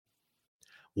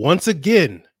Once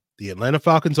again, the Atlanta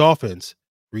Falcons offense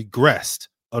regressed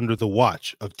under the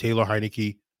watch of Taylor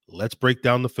Heinicke. Let's break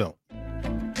down the film.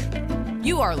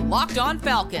 You are Locked On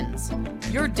Falcons,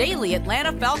 your daily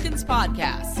Atlanta Falcons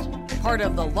podcast. Part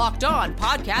of the Locked On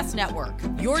Podcast Network,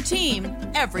 your team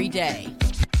every day.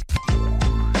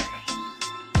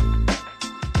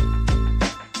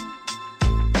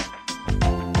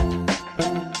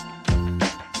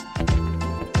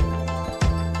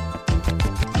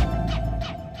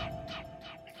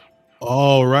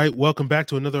 All right, welcome back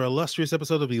to another illustrious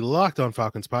episode of the Locked On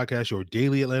Falcons podcast, your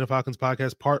daily Atlanta Falcons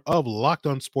podcast, part of Locked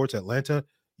On Sports Atlanta,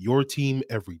 your team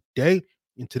every day.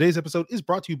 And today's episode is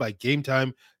brought to you by Game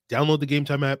Time. Download the Game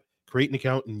Time app, create an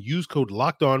account, and use code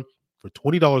Locked On for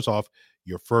 $20 off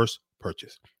your first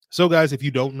purchase. So, guys, if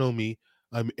you don't know me,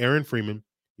 I'm Aaron Freeman,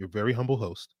 your very humble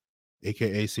host,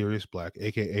 aka Sirius Black,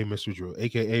 aka Mr. Drew,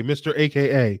 aka Mr.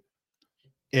 AKA.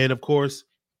 And of course,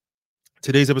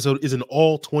 today's episode is an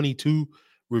all-22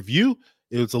 review.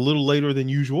 It's a little later than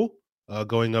usual,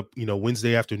 going up,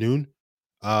 Wednesday afternoon,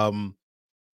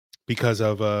 because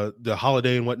of the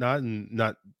holiday and whatnot, and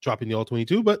not dropping the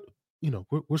all-22. But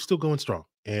we're still going strong,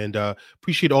 and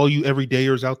appreciate all you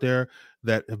everydayers out there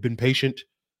that have been patient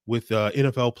with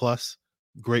NFL Plus.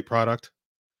 Great product,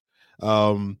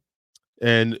 and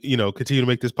continue to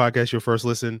make this podcast your first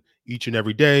listen each and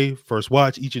every day, first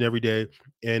watch each and every day.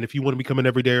 And if you want to become an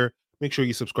everydayer, make sure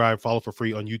you subscribe, follow for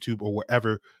free on YouTube or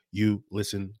wherever you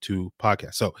listen to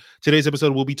podcasts. So today's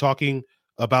episode, we'll be talking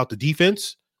about the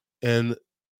defense and,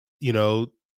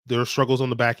 their struggles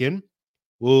on the back end.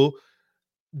 We'll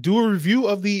do a review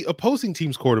of the opposing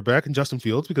team's quarterback and Justin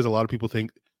Fields, because a lot of people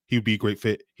think he would be a great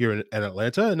fit here in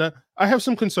Atlanta. And I have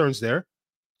some concerns there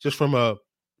just from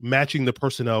matching the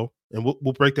personnel, and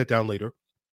we'll break that down later.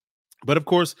 But of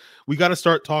course, we got to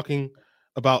start talking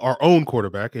about our own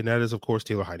quarterback, and that is, of course,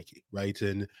 Taylor Heinicke, right?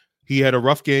 And he had a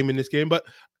rough game in this game, but,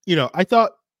 I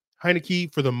thought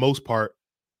Heinicke, for the most part,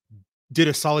 did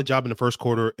a solid job in the first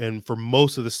quarter and for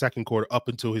most of the second quarter up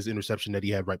until his interception that he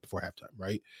had right before halftime,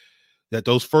 right? That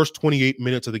those first 28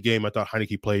 minutes of the game, I thought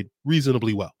Heinicke played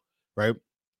reasonably well, right?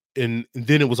 And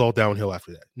then it was all downhill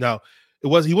after that. Now, he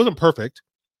wasn't perfect,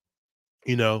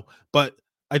 but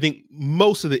I think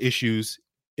most of the issues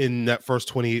in that first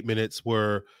 28 minutes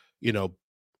were,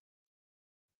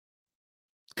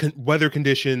 weather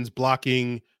conditions,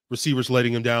 blocking, receivers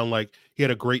letting him down. Like, he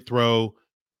had a great throw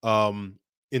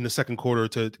in the second quarter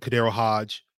to Kadero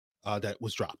Hodge that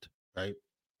was dropped, right?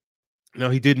 Now,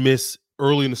 he did miss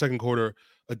early in the second quarter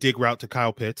a dig route to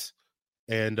Kyle Pitts,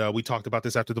 and we talked about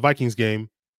this after the Vikings game.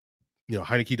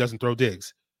 Heinicke doesn't throw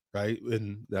digs, right?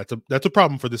 And that's a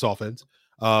problem for this offense.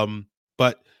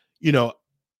 But he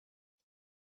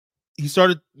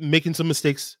started making some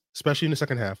mistakes, especially in the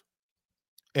second half.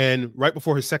 And right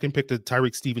before his second pick to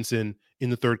Tyreek Stevenson in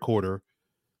the third quarter,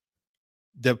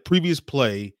 the previous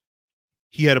play,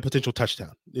 he had a potential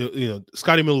touchdown.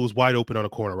 Scotty Miller was wide open on a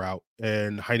corner route,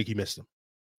 and Heinicke missed him.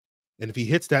 And if he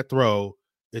hits that throw,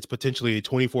 it's potentially a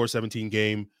 24-17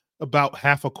 game, about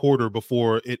half a quarter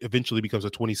before it eventually becomes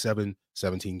a 27-17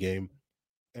 game.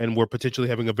 And we're potentially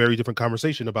having a very different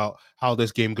conversation about how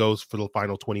this game goes for the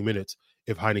final 20 minutes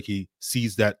if Heinicke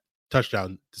sees that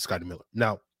touchdown to Scotty Miller.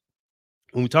 Now,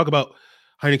 when we talk about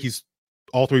Heinicke's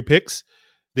all three picks,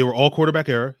 they were all quarterback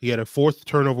error. He had a fourth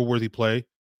turnover-worthy play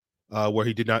where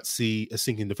he did not see a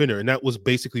sinking defender. And that was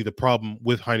basically the problem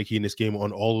with Heinicke in this game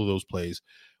on all of those plays,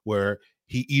 where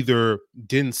he either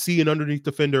didn't see an underneath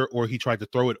defender or he tried to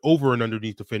throw it over an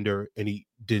underneath defender and he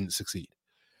didn't succeed.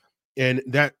 And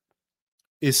that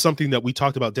is something that we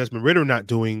talked about Desmond Ridder not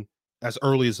doing as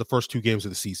early as the first two games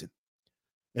of the season.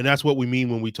 And that's what we mean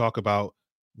when we talk about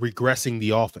regressing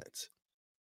the offense,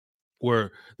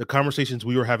 where the conversations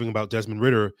we were having about Desmond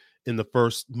Ridder in the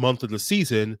first month of the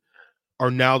season are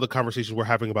now the conversations we're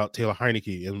having about Taylor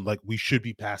Heinicke. And like, we should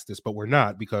be past this, but we're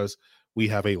not, because we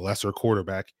have a lesser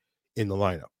quarterback in the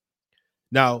lineup.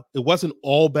 Now, it wasn't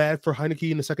all bad for Heinicke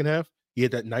in the second half. He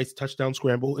had that nice touchdown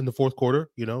scramble in the fourth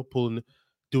quarter,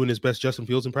 doing his best Justin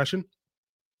Fields impression.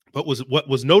 But what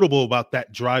was notable about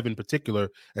that drive in particular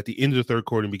at the end of the third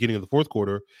quarter and beginning of the fourth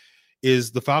quarter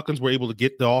is the Falcons were able to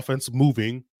get the offense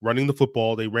moving, running the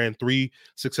football. They ran 3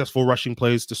 successful rushing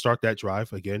plays to start that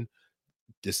drive. Again,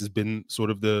 this has been sort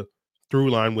of the through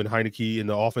line when Heinicke and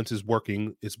the offense is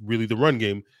working. It's really the run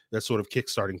game that's sort of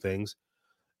kickstarting things.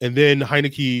 And then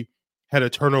Heinicke had a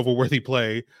turnover-worthy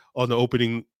play on the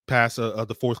opening pass of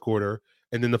the fourth quarter,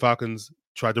 and then the Falcons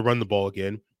tried to run the ball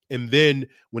again. And then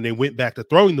when they went back to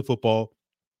throwing the football,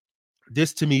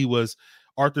 this to me was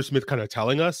Arthur Smith kind of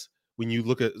telling us, when you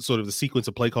look at sort of the sequence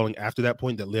of play calling after that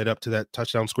point that led up to that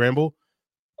touchdown scramble,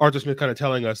 Arthur Smith kind of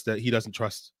telling us that he doesn't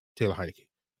trust Taylor Heinicke,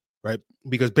 right?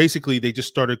 Because basically they just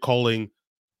started calling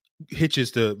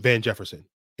hitches to Van Jefferson.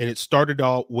 And it started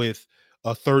out with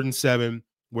a 3rd and 7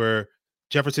 where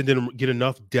Jefferson didn't get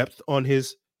enough depth on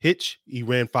his hitch. He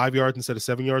ran 5 yards instead of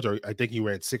 7 yards, or I think he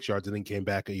ran 6 yards and then came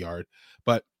back a yard.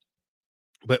 But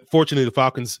fortunately, the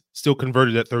Falcons still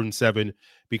converted at 3rd and 7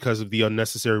 because of the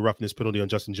unnecessary roughness penalty on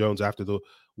Justin Jones after the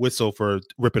whistle for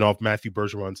ripping off Matthew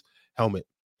Bergeron's helmet.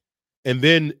 And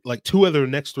then like 2 of the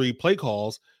next 3 play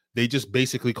calls, they just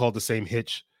basically called the same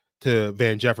hitch to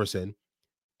Van Jefferson.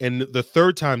 And the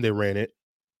 3rd time they ran it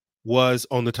was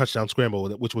on the touchdown scramble,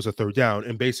 which was a 3rd down.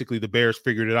 And basically the Bears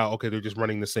figured it out. Okay, they're just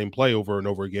running the same play over and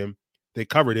over again. They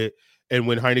covered it. And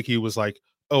when Heinicke was like,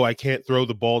 oh, I can't throw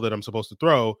the ball that I'm supposed to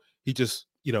throw, he just,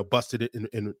 busted it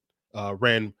and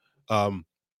ran for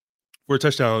a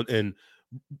touchdown. And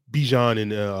Bijan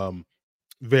and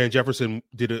Van Jefferson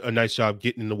did a nice job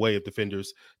getting in the way of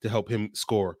defenders to help him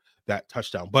score that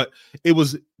touchdown. But it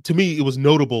was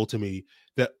notable to me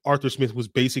that Arthur Smith was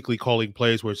basically calling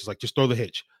plays where it's just like, just throw the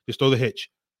hitch.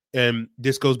 And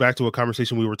this goes back to a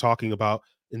conversation we were talking about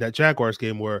in that Jaguars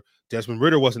game where Desmond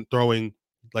Ridder wasn't throwing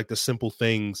like the simple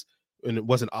things and it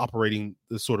wasn't operating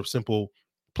the sort of simple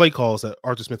play calls that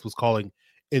Arthur Smith was calling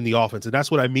in the offense. And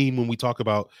that's what I mean when we talk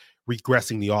about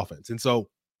regressing the offense. And so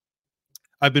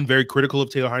I've been very critical of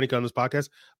Taylor Heinicke on this podcast.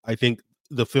 I think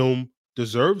the film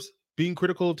deserves being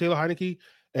critical of Taylor Heinicke.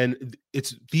 And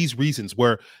it's these reasons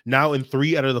where now in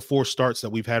 3 out of the 4 starts that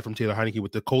we've had from Taylor Heinicke,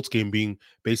 with the Colts game being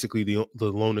basically the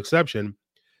lone exception,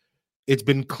 it's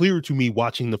been clear to me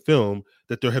watching the film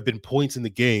that there have been points in the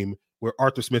game where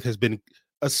Arthur Smith has been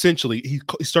essentially, he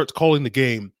starts calling the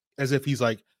game as if he's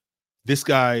like, this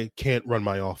guy can't run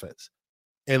my offense.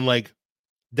 And like,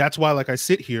 that's why, like, I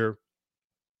sit here,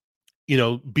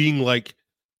 being like,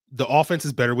 the offense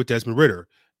is better with Desmond Ridder.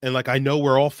 And like, I know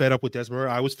we're all fed up with Desmond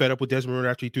Ridder. I was fed up with Desmond Ridder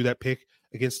after he threw that pick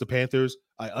against the Panthers.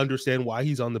 I understand why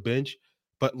he's on the bench,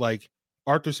 but like,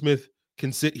 Arthur Smith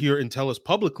can sit here and tell us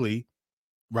publicly,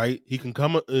 right? He can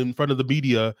come in front of the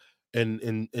media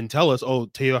and tell us, oh,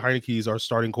 Taylor Heinicke is our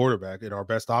starting quarterback and our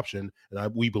best option.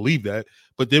 And we believe that.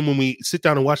 But then when we sit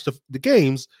down and watch the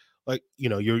games, like,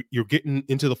 you're getting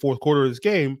into the 4th quarter of this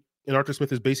game, and Arthur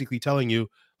Smith is basically telling you,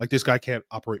 like, this guy can't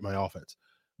operate my offense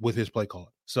with his play calling.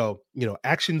 So,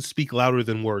 actions speak louder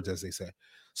than words, as they say.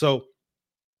 So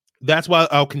that's why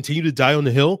I'll continue to die on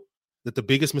the hill that the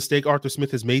biggest mistake Arthur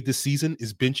Smith has made this season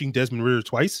is benching Desmond Ridder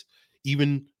twice.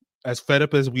 Even as fed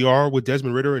up as we are with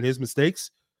Desmond Ridder and his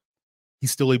mistakes,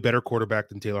 he's still a better quarterback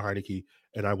than Taylor Heinicke,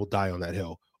 and I will die on that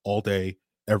hill all day,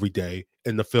 every day.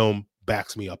 And the film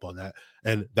backs me up on that.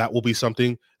 And that will be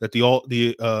something that the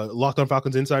Locked On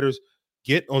Falcons insiders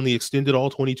get on the extended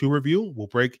All-22 review. We'll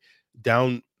break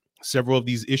down several of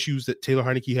these issues that Taylor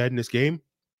Heinicke had in this game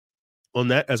on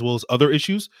that, as well as other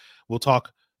issues. We'll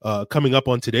talk coming up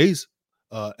on today's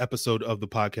episode of the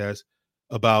podcast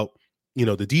about,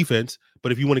 the defense.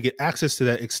 But if you want to get access to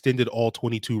that extended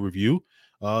All-22 review,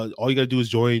 all you got to do is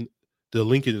join the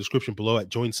link in the description below at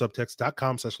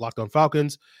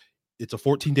joinsubtext.com/LockedOnFalcons. It's a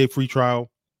 14-day free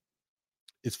trial.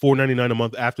 It's $4.99 a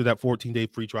month after that 14-day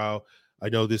free trial. I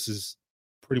know this is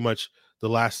pretty much the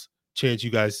last chance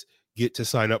you guys get to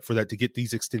sign up for that to get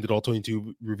these extended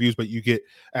All-22 reviews, but you get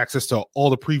access to all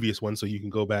the previous ones, so you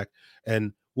can go back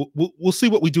and we'll see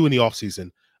what we do in the offseason.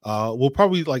 We'll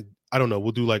probably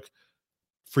we'll do like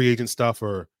free agent stuff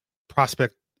or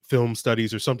prospect film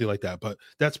studies or something like that. But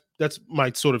that's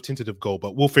my sort of tentative goal,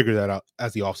 but we'll figure that out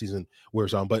as the offseason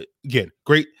wears on. But again,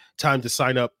 great time to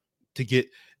sign up to get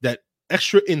that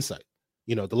extra insight.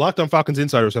 The Locked On Falcons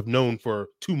insiders have known for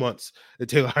 2 months that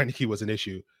Taylor Heinicke was an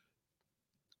issue.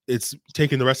 It's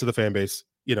taking the rest of the fan base,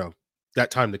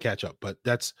 that time to catch up. But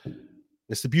it's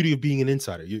the beauty of being an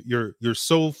insider. You're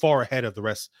so far ahead of the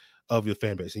rest of your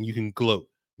fan base, and you can gloat.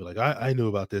 Be like, I knew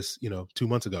about this, 2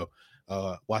 months ago,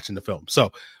 watching the film.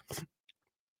 So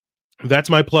that's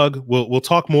my plug. We'll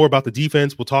talk more about the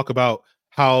defense. We'll talk about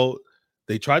how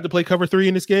they tried to play cover 3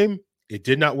 in this game. It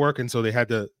did not work, and so they had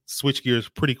to switch gears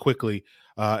pretty quickly.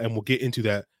 And we'll get into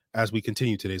that as we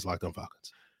continue today's Locked On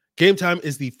Falcons. Game Time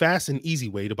is the fast and easy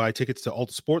way to buy tickets to all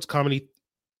the sports, comedy,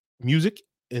 music,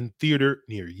 and theater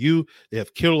near you. They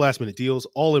have killer last-minute deals,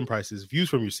 all-in prices, views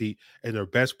from your seat, and their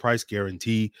best price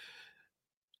guarantee.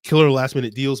 Killer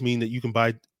last-minute deals mean that you can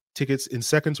buy tickets in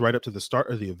seconds right up to the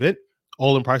start of the event.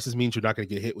 All-in prices means you're not going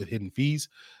to get hit with hidden fees.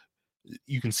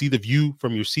 You can see the view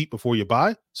from your seat before you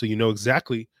buy, so you know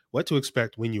exactly what to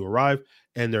expect when you arrive.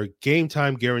 And their Game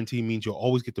Time guarantee means you'll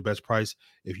always get the best price.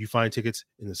 If you find tickets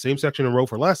in the same section and row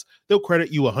for less, they'll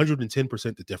credit you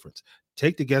 110% the difference.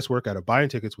 Take the guesswork out of buying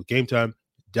tickets with Game Time.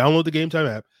 Download the Game Time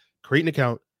app, create an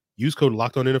account, use code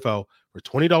LOCKEDONNFL for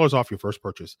 $20 off your first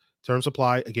purchase. Terms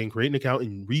apply. Again, create an account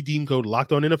and redeem code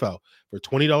LOCKEDONNFL for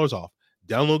 $20 off.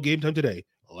 Download Game Time today.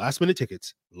 Last-minute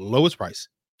tickets, lowest price,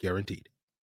 guaranteed.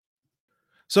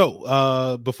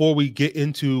 So before we get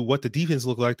into what the defense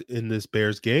looked like in this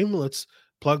Bears game, let's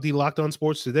plug the Locked On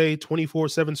Sports Today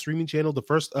 24/7 streaming channel, the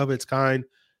first of its kind,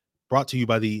 brought to you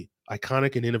by the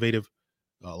iconic and innovative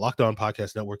Locked On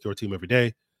Podcast Network, your team every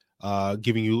day.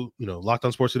 Giving you, Locked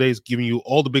On Sports Today is giving you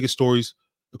all the biggest stories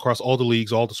across all the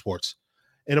leagues, all the sports.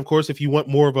 And of course, if you want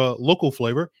more of a local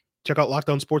flavor, check out Locked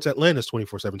On Sports Atlanta's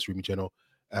 24/7 streaming channel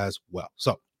as well.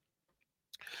 So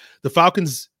the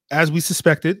Falcons, as we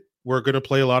suspected, were going to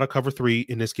play a lot of cover 3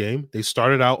 in this game. They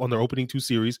started out on their opening 2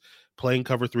 series playing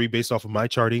cover 3 based off of my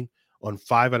charting on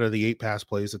 5 out of the 8 pass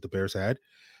plays that the Bears had.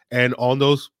 And on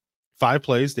those 5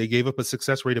 plays, they gave up a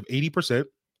success rate of 80%.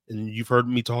 And you've heard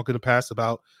me talk in the past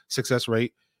about success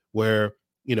rate where,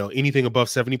 anything above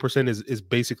 70% is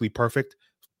basically perfect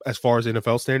as far as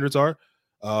NFL standards are.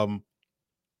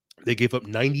 They gave up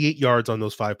 98 yards on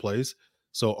those 5 plays,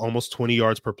 so almost 20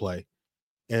 yards per play.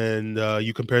 And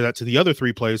you compare that to the other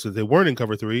 3 plays that they weren't in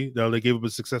cover 3. Now they gave up a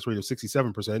success rate of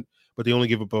 67%, but they only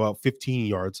gave up about 15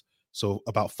 yards, so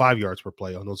about 5 yards per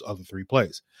play on those other 3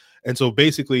 plays. And so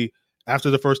basically, after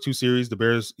the first 2 series, the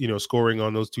Bears, scoring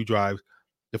on those 2 drives,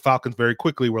 the Falcons very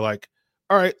quickly were like,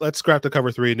 all right, let's scrap the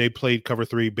cover 3. And they played cover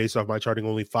 3 based off my charting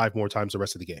only 5 more times the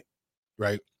rest of the game,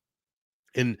 right?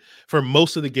 And for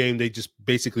most of the game, they just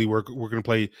basically were going to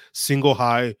play single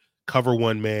high, cover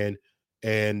 1 man.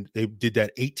 And they did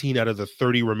that 18 out of the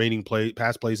 30 remaining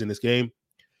pass plays in this game.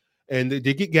 And they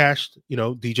did get gashed.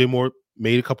 DJ Moore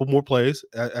made a couple more plays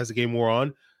as the game wore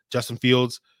on. Justin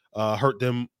Fields hurt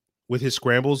them with his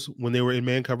scrambles when they were in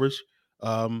man coverage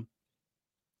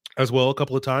as well a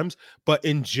couple of times. But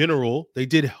in general,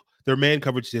 their man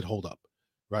coverage did hold up,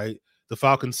 right? The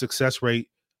Falcons' success rate,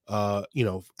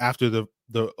 after the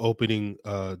opening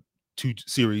 2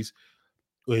 series,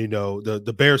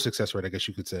 the Bears' success rate, I guess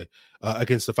you could say,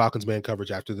 against the Falcons man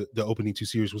coverage after the opening 2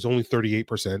 series was only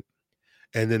 38%.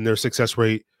 And then their success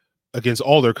rate against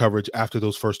all their coverage after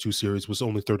those first 2 series was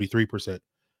only 33%,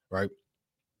 right?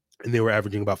 And they were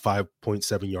averaging about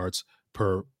 5.7 yards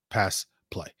per pass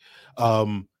play.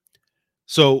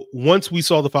 So once we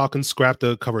saw the Falcons scrap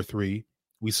the cover 3,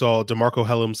 we saw DeMarco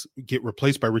Hellams get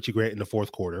replaced by Richie Grant in the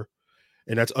 4th quarter.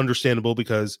 And that's understandable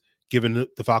because given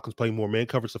the Falcons playing more man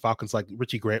coverage, the Falcons like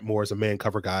Richie Grant more as a man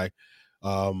cover guy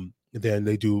than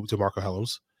they do DeMarco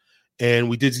Hellams. And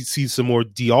we did see some more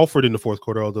D. Alford in the 4th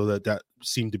quarter, although that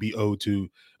seemed to be owed to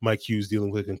Mike Hughes dealing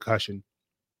with a concussion.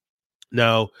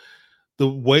 Now,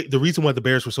 the reason why the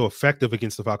Bears were so effective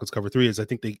against the Falcons cover 3 is I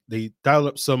think they dialed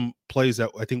up some plays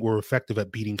that I think were effective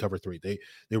at beating cover 3.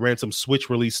 They ran some switch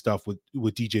release stuff with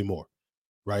DJ Moore,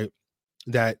 right?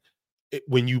 That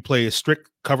when you play a strict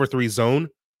cover 3 zone,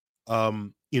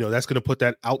 that's going to put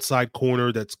that outside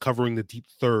corner that's covering the deep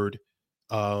third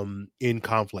in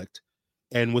conflict.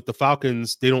 And with the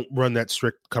Falcons, they don't run that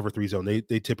strict cover 3 zone.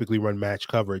 They typically run match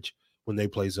coverage when they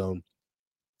play zone.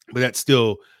 But that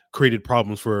still created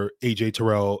problems for AJ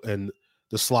Terrell and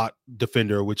the slot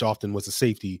defender, which often was a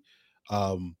safety,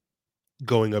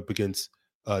 going up against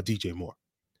DJ Moore.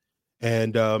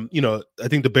 And, I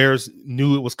think the Bears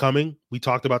knew it was coming. We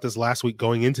talked about this last week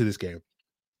going into this game,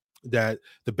 that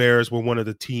the Bears were one of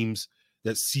the teams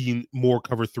that seen more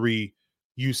cover 3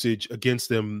 usage against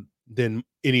them than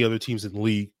any other teams in the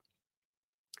league,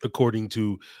 according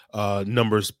to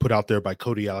numbers put out there by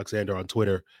Cody Alexander on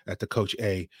Twitter at the Coach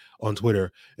A on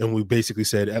Twitter. And we basically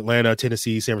said Atlanta,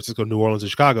 Tennessee, San Francisco, New Orleans, and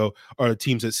Chicago are the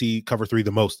teams that see cover 3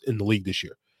 the most in the league this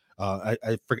year. I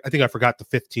think I forgot the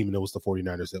 5th team, and it was the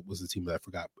 49ers. That was the team that I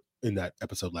forgot in that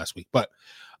episode last week. But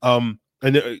and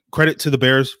credit to the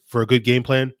Bears for a good game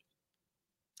plan.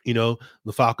 The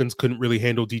Falcons couldn't really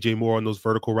handle DJ Moore on those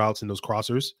vertical routes and those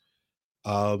crossers.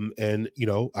 And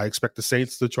I expect the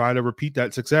Saints to try to repeat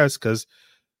that success, because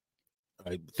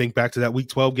I think back to that Week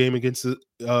 12 game against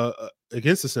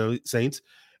the Saints,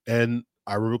 and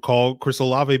I recall Chris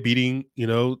Olave beating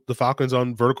the Falcons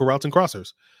on vertical routes and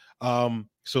crossers.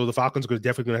 So the Falcons are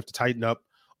definitely going to have to tighten up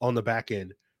on the back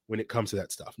end when it comes to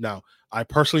that stuff. Now, I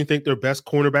personally think their best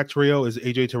cornerback trio is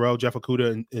AJ Terrell, Jeff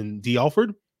Okudah, and D.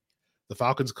 Alford. The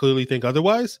Falcons clearly think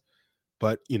otherwise,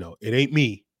 but it ain't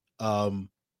me.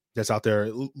 That's out there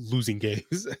losing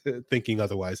games thinking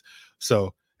otherwise.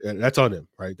 So that's on him,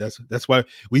 right? That's why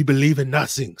we believe in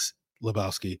nothings,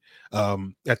 Lebowski,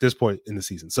 at this point in the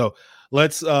season. So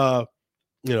let's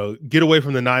get away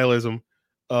from the nihilism.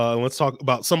 Let's talk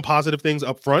about some positive things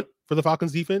up front for the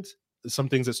Falcons defense. Some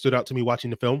things that stood out to me watching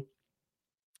the film.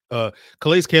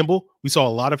 Calais Campbell, we saw a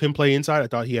lot of him play inside. I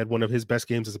thought he had one of his best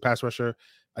games as a pass rusher.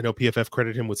 I know PFF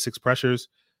credited him with 6 pressures.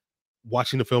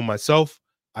 Watching the film myself,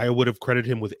 I would have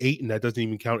credited him with 8, and that doesn't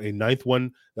even count a 9th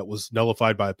one that was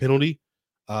nullified by a penalty.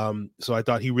 So I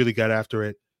thought he really got after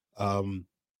it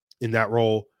in that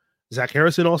role. Zach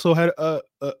Harrison also had a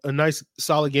nice,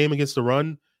 solid game against the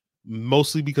run,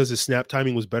 mostly because his snap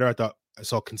timing was better. I thought I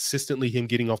saw consistently him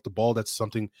getting off the ball. That's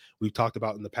something we've talked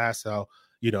about in the past, how,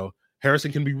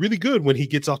 Harrison can be really good when he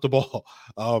gets off the ball.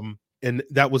 And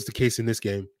that was the case in this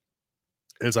game.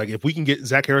 And it's like, if we can get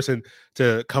Zach Harrison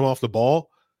to come off the ball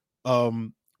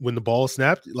when the ball is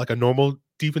snapped, like a normal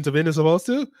defensive end is supposed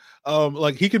to,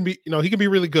 like he can be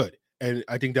really good. And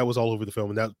I think that was all over the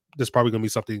film. And that's probably going to be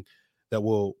something that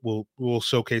we'll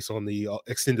showcase on the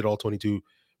extended All-22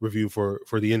 review for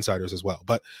the insiders as well.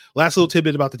 But last little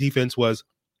tidbit about the defense was,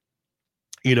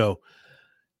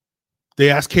 they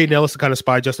asked Caden Ellis to kind of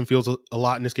spy Justin Fields a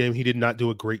lot in this game. He did not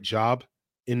do a great job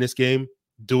in this game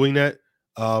doing that.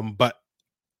 But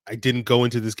I didn't go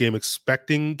into this game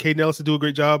expecting Caden Ellis to do a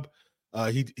great job.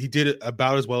 He did it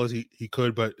about as well as he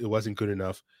could, but it wasn't good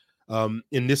enough. And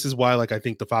this is why, I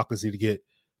think the Falcons need to get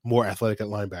more athletic at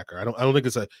linebacker. I don't think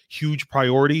it's a huge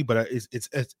priority, but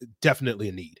it's definitely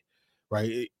a need,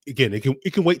 right? Again, it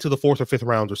can wait till the 4th or 5th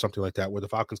round or something like that, where the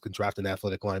Falcons can draft an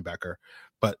athletic linebacker,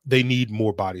 but they need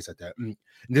more bodies at that. And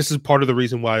this is part of the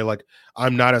reason why,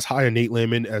 I'm not as high on Nate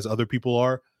Landman as other people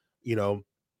are.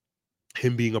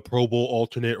 Him being a Pro Bowl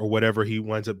alternate or whatever he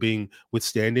winds up being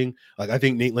withstanding. I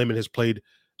think Nate Landman has played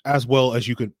as well as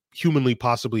you could humanly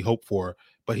possibly hope for,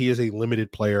 but he is a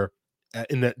limited player,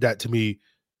 and that to me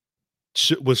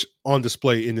was on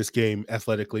display in this game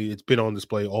athletically. It's been on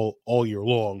display all year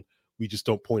long. We just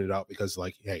don't point it out because,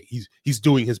 hey, he's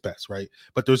doing his best, right?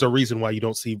 But there's a reason why you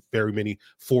don't see very many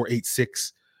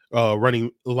 4.86 running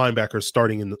linebackers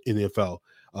starting in the NFL.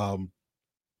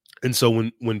 And so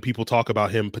when people talk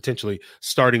about him potentially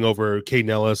starting over Caden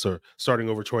Ellis or starting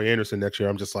over Troy Anderson next year,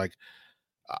 I'm just like,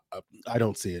 I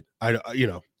don't see it.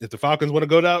 If the Falcons want to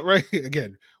go that right,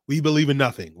 again, we believe in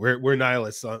nothing. We're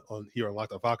nihilists on here on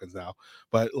Locked On Falcons now.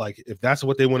 But if that's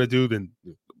what they want to do, then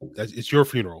it's your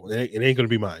funeral. It ain't going to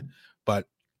be mine. But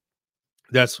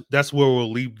that's where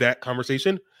we'll leave that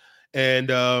conversation. And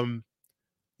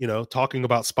talking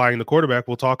about spying the quarterback,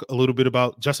 we'll talk a little bit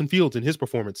about Justin Fields and his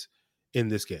performance in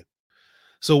this game.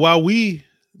 So while we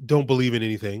don't believe in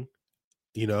anything,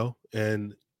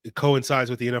 and it coincides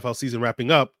with the NFL season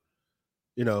wrapping up,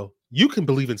 you can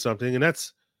believe in something, and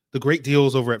that's the great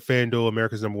deals over at FanDuel,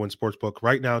 America's #1 sportsbook.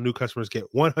 Right now, new customers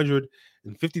get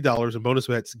 $150 in bonus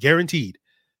bets guaranteed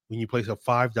when you place a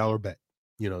 $5 bet.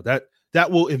 That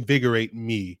will invigorate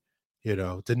me, to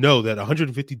know that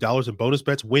 $150 in bonus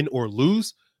bets, win or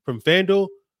lose, from FanDuel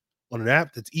on an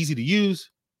app that's easy to use.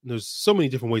 And there's so many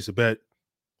different ways to bet.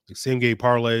 Same game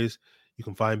parlays. You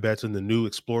can find bets in the new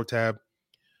Explore tab,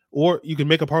 or you can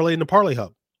make a parlay in the Parlay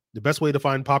Hub. The best way to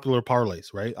find popular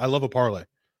parlays, right? I love a parlay.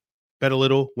 Bet a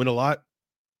little, win a lot.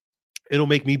 It'll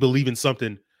make me believe in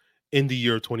something in the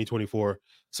year 2024.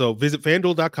 So visit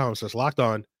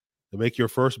FanDuel.com/lockedon to make your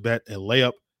first bet and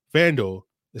layup. FanDuel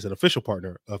is an official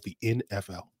partner of the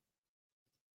NFL.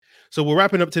 So we're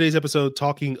wrapping up today's episode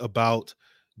talking about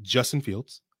Justin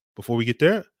Fields. Before we get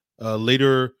there,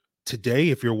 later today,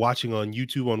 if you're watching on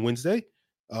YouTube on Wednesday,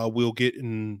 we'll get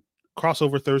in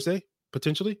crossover Thursday,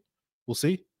 potentially. We'll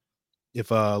see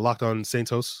if Locked On Saints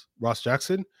host Ross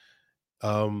Jackson,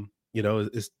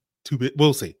 is too big.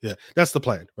 We'll see. Yeah, that's the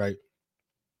plan, right?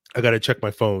 I got to check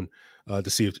my phone to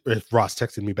see if Ross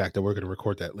texted me back that we're going to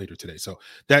record that later today. So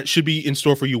that should be in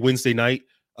store for you Wednesday night,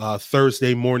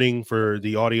 Thursday morning for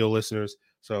the audio listeners.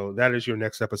 So that is your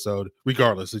next episode,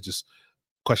 regardless. It's just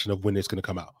a question of when it's going to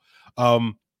come out.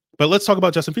 But let's talk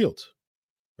about Justin Fields,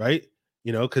 right?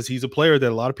 Because he's a player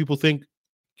that a lot of people think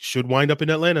should wind up in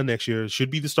Atlanta next year, should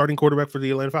be the starting quarterback for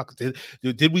the Atlanta Falcons.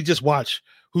 Did we just watch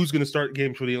who's going to start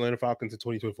games for the Atlanta Falcons in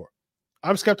 2024?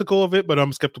 I'm skeptical of it, but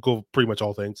I'm skeptical of pretty much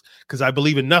all things because I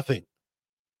believe in nothing.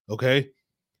 Okay.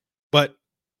 But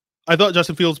I thought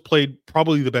Justin Fields played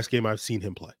probably the best game I've seen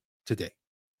him play today.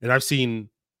 And I've seen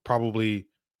probably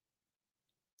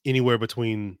anywhere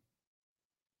between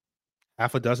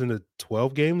half a dozen to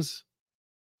 12 games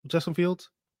with Justin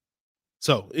Fields.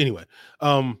 So anyway,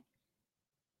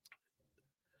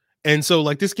 and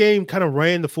so this game kind of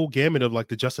ran the full gamut of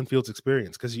the Justin Fields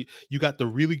experience, because you got the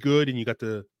really good and you got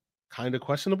the kind of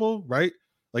questionable, right?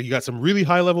 You got some really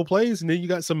high level plays, and then you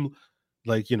got some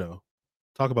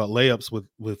talk about layups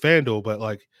with FanDuel,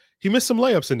 but he missed some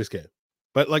layups in this game.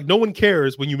 But no one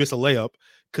cares when you miss a layup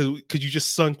because you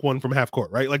just sunk one from half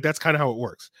court, right? That's kind of how it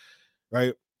works,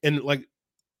 right? And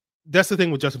that's the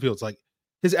thing with Justin Fields. Like,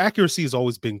 his accuracy has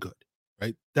always been good,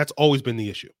 right? That's always been the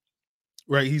issue,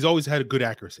 right? He's always had a good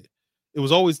accuracy. It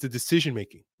was always the decision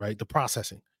making, right? The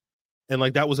processing. And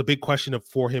like that was a big question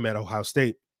for him at Ohio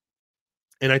State.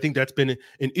 And I think that's been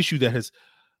an issue that has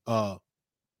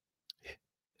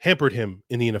hampered him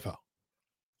in the NFL,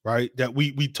 right? That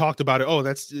we talked about it. Oh,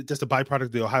 that's just a byproduct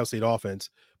of the Ohio State offense.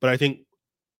 But I think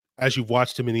as you've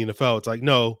watched him in the NFL, it's like,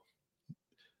 no,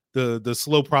 the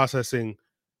slow processing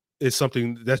is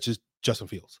something that's just Justin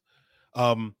Fields.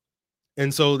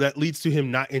 And so that leads to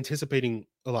him not anticipating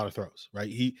a lot of throws, right?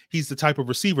 He's the type of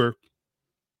receiver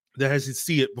that has to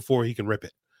see it before he can rip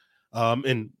it.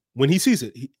 And when he sees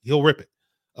it, he'll rip it.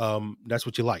 That's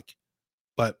what you like.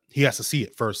 But he has to see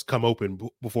it first come open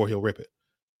before he'll rip it.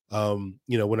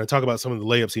 When I talk about some of the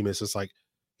layups he missed, it's like,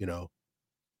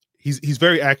 he's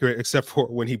very accurate except for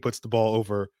when he puts the ball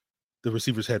over the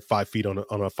receiver's head 5 feet on a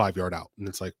 5-yard out. And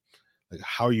it's like,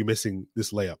 how are you missing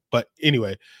this layup? But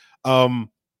anyway,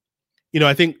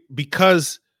 I think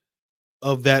because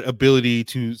of that ability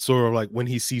to sort of like when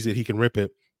he sees it, he can rip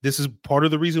it. This is part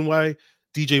of the reason why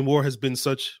DJ Moore has been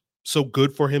so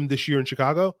good for him this year in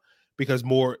Chicago, because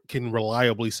Moore can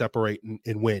reliably separate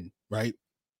and win, right?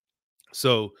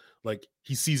 So like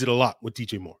he sees it a lot with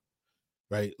DJ Moore,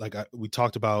 right? Like we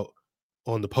talked about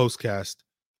on the postcast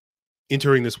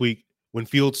entering this week, when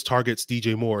Fields targets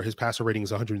DJ Moore, his passer rating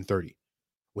is 130.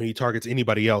 When he targets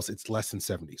anybody else, it's less than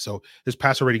 70. So his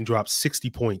passer rating drops 60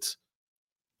 points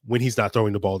when he's not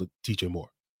throwing the ball to DJ Moore.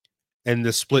 And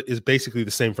the split is basically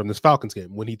the same from this Falcons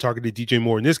game. When he targeted DJ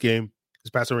Moore in this game,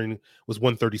 his passer rating was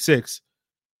 136.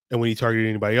 And when he targeted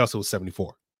anybody else, it was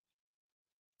 74.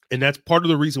 And that's part of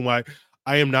the reason why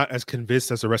I am not as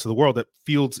convinced as the rest of the world that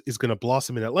Fields is going to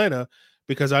blossom in Atlanta,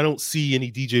 because I don't see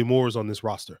any DJ Moores on this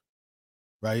roster,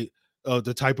 right?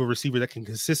 The type of receiver that can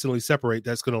consistently separate,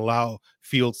 that's going to allow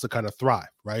Fields to kind of thrive,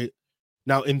 right?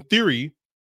 Now, in theory,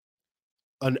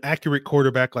 an accurate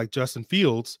quarterback like Justin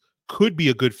Fields could be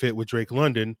a good fit with Drake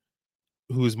London,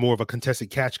 who is more of a contested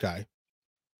catch guy,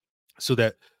 so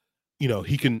that,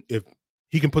 he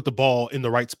can put the ball in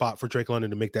the right spot for Drake London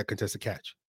to make that contested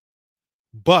catch.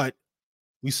 But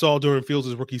we saw during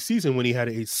Fields' rookie season when he had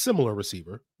a similar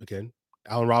receiver, again,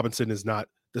 Allen Robinson is not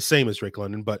the same as Drake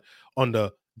London, but on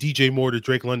the DJ Moore to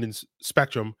Drake London's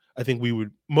spectrum, I think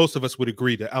most of us would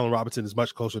agree that Allen Robinson is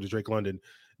much closer to Drake London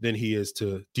than he is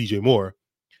to DJ Moore.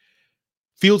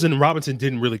 Fields and Robinson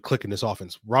didn't really click in this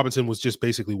offense. Robinson was just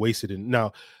basically wasted. And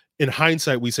now, in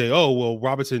hindsight, we say, oh, well,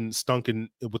 Robinson stunk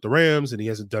with the Rams and he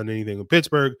hasn't done anything in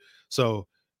Pittsburgh. So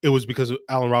it was because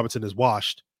Allen Robinson is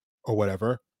washed or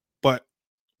whatever. But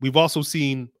we've also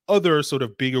seen other sort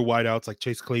of bigger wideouts like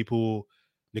Chase Claypool,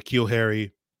 N'Keal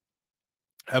Harry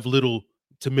have little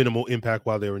to minimal impact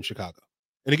while they were in Chicago.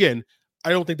 And again, I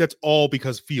don't think that's all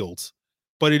because Fields,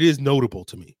 but it is notable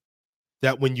to me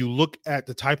that when you look at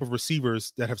the type of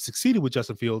receivers that have succeeded with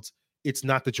Justin Fields, it's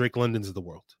not the Drake Londons of the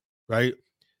world, right?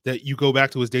 That you go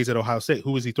back to his days at Ohio State.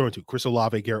 Who was he throwing to? Chris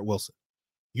Olave, Garrett Wilson.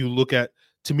 You look at,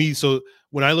 to me, so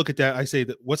when I look at that, I say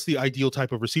that what's the ideal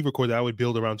type of receiver core that I would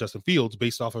build around Justin Fields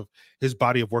based off of his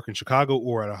body of work in Chicago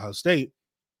or at Ohio State?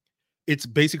 It's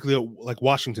basically like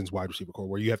Washington's wide receiver core,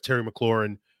 where you have Terry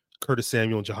McLaurin, Curtis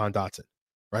Samuel, and Jahan Dotson,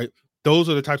 right? Those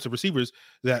are the types of receivers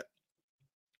that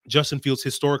Justin Fields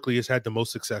historically has had the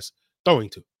most success throwing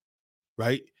to,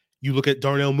 right? You look at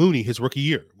Darnell Mooney, his rookie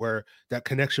year, where that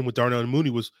connection with Darnell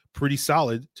Mooney was pretty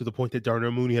solid to the point that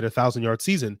Darnell Mooney had a 1,000-yard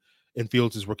season in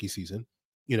Fields' rookie season,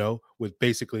 with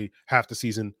basically half the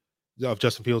season of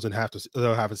Justin Fields and half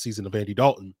a season of Andy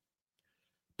Dalton.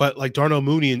 But like Darnell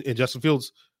Mooney and Justin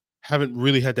Fields haven't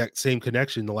really had that same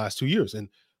connection in the last 2 years. And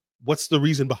what's the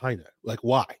reason behind that? Like,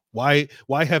 why?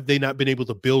 Why have they not been able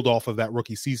to build off of that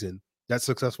rookie season, that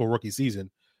successful rookie season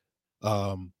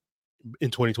in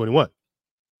 2021?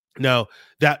 Now,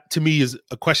 that to me is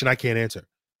a question I can't answer.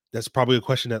 That's probably a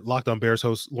question that Locked On Bears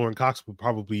host Lauren Cox would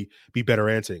probably be better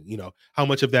answering. How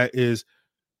much of that is,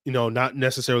 not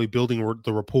necessarily building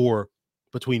the rapport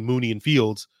between Mooney and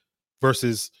Fields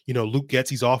versus, Luke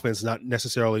Getsy's offense not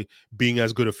necessarily being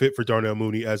as good a fit for Darnell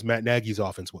Mooney as Matt Nagy's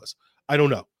offense was. I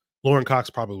don't know. Lauren Cox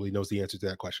probably knows the answer to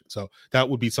that question. So that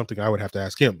would be something I would have to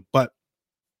ask him. But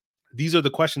these are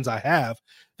the questions I have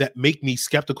that make me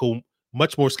skeptical,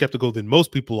 much more skeptical than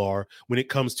most people are when it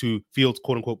comes to Fields,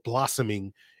 quote unquote,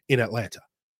 blossoming in Atlanta,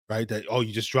 right? That,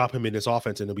 you just drop him in this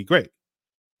offense and it'll be great,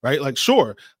 right? Like,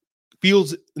 sure,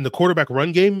 Fields in the quarterback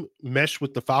run game mesh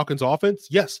with the Falcons offense.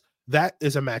 Yes, that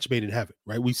is a match made in heaven,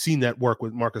 right? We've seen that work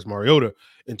with Marcus Mariota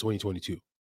in 2022.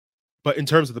 But in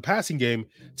terms of the passing game,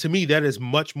 to me, that is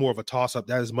much more of a toss-up.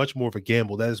 That is much more of a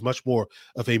gamble. That is much more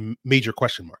of a major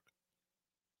question mark.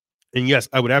 And yes,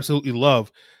 I would absolutely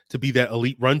love to be that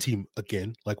elite run team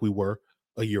again, like we were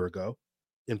a year ago.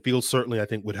 And Fields certainly, I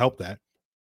think, would help that.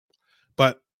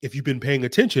 But if you've been paying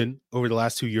attention over the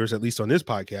last 2 years, at least on this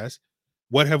podcast,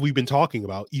 what have we been talking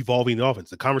about? Evolving the offense.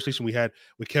 The conversation we had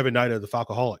with Kevin Knight of the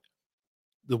Falcoholic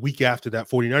the week after that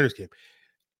 49ers game.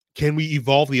 Can we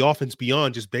evolve the offense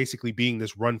beyond just basically being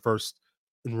this run first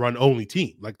and run only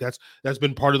team? Like that's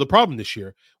been part of the problem this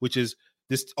year, which is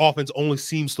this offense only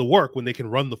seems to work when they can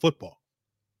run the football,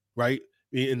 right?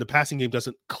 And the passing game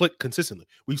doesn't click consistently.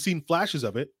 We've seen flashes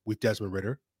of it with Desmond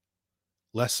Ridder,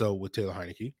 less so with Taylor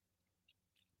Heinicke.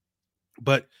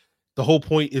 But the whole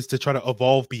point is to try to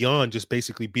evolve beyond just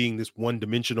basically being this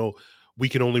one-dimensional, we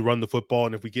can only run the football,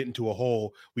 and if we get into a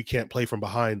hole, we can't play from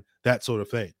behind, that sort of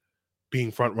thing.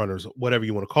 Being front runners, whatever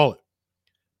you want to call it.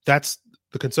 That's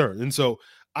the concern. And so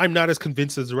I'm not as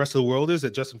convinced as the rest of the world is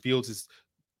that Justin Fields is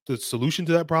the solution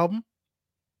to that problem,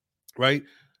 right?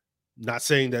 Not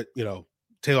saying that,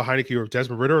 Taylor Heinicke or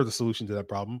Desmond Ridder are the solution to that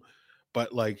problem,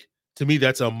 but like, to me,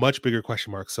 that's a much bigger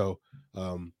question mark. So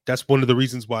that's one of the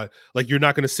reasons why, like, you're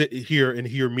not going to sit here and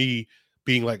hear me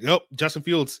being like, oh, Justin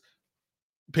Fields,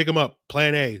 pick him up,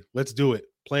 plan A, let's do it,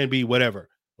 plan B, whatever.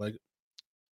 Like,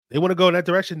 they want to go in that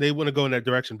direction, they want to go in that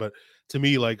direction. But to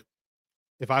me, like,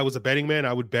 if I was a betting man,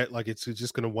 I would bet like it's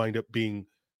just going to wind up being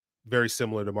very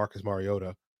similar to Marcus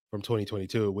Mariota from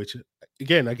 2022, which,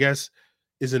 again, I guess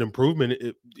is an improvement,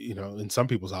 in some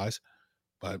people's eyes.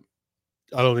 But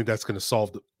I don't think that's going to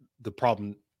solve the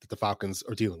problem that the Falcons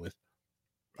are dealing with,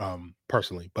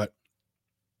 personally. But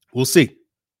we'll see.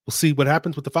 We'll see what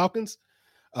happens with the Falcons.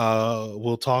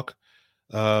 We'll talk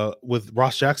with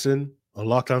Ross Jackson on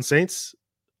Locked On Saints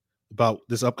about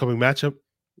this upcoming matchup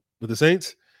with the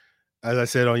Saints. As I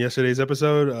said on yesterday's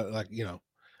episode,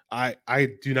 I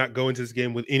do not go into this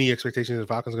game with any expectations that the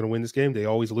Falcons are going to win this game. They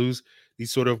always lose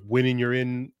these sort of winning you're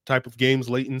in type of games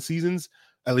late in seasons,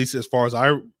 at least as far as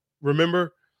I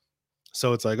remember.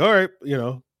 So it's like, all right,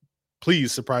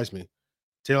 please surprise me.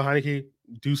 Taylor Heinicke,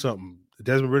 do something.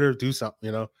 Desmond Ridder, do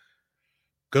something,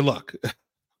 good luck.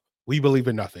 We believe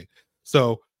in nothing.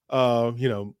 So,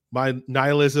 my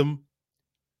nihilism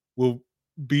will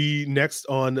be next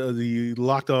on the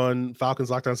Locked On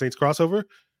Falcons, Locked On Saints crossover.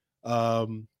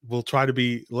 We'll try to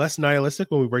be less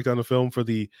nihilistic when we break down the film for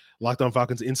the Locked On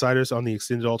Falcons Insiders on the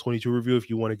extended All-22 review. If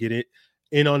you want to get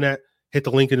in on that, hit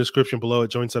the link in the description below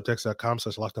at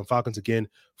joinsubtext.com/LockedOnFalcons. Again,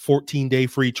 14-day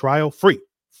free trial, free,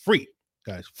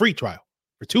 guys, free trial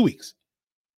for 2 weeks.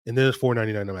 And then it's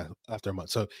 $4.99 after a month.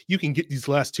 So you can get these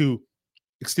last two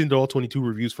extended All-22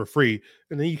 reviews for free,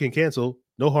 and then you can cancel.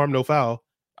 No harm, no foul.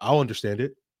 I'll understand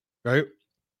it, right?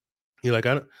 You're like,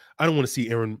 I don't want to see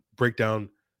Aaron break down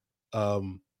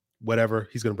whatever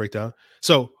he's going to break down.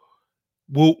 So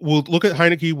we'll look at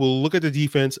Heinicke. We'll look at the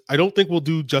defense. I don't think we'll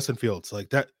do Justin Fields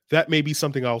like that. That may be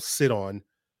something I'll sit on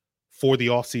for the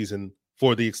offseason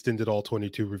for the extended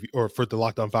All-22 review, or for the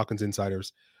Locked On Falcons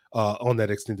Insiders on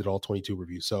that extended All-22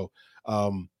 review. So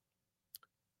a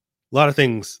lot of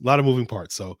things, a lot of moving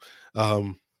parts. So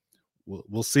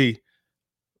we'll see.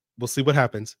 We'll see what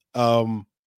happens.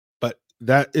 But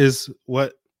that is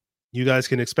what you guys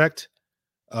can expect.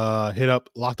 Hit up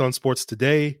Locked On Sports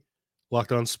Today,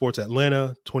 Locked On Sports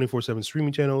Atlanta, 24/7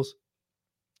 streaming channels.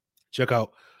 Check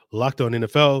out Locked On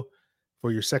NFL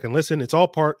for your second listen. It's all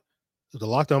part of the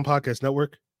Locked On Podcast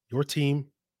Network, your team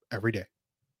every day.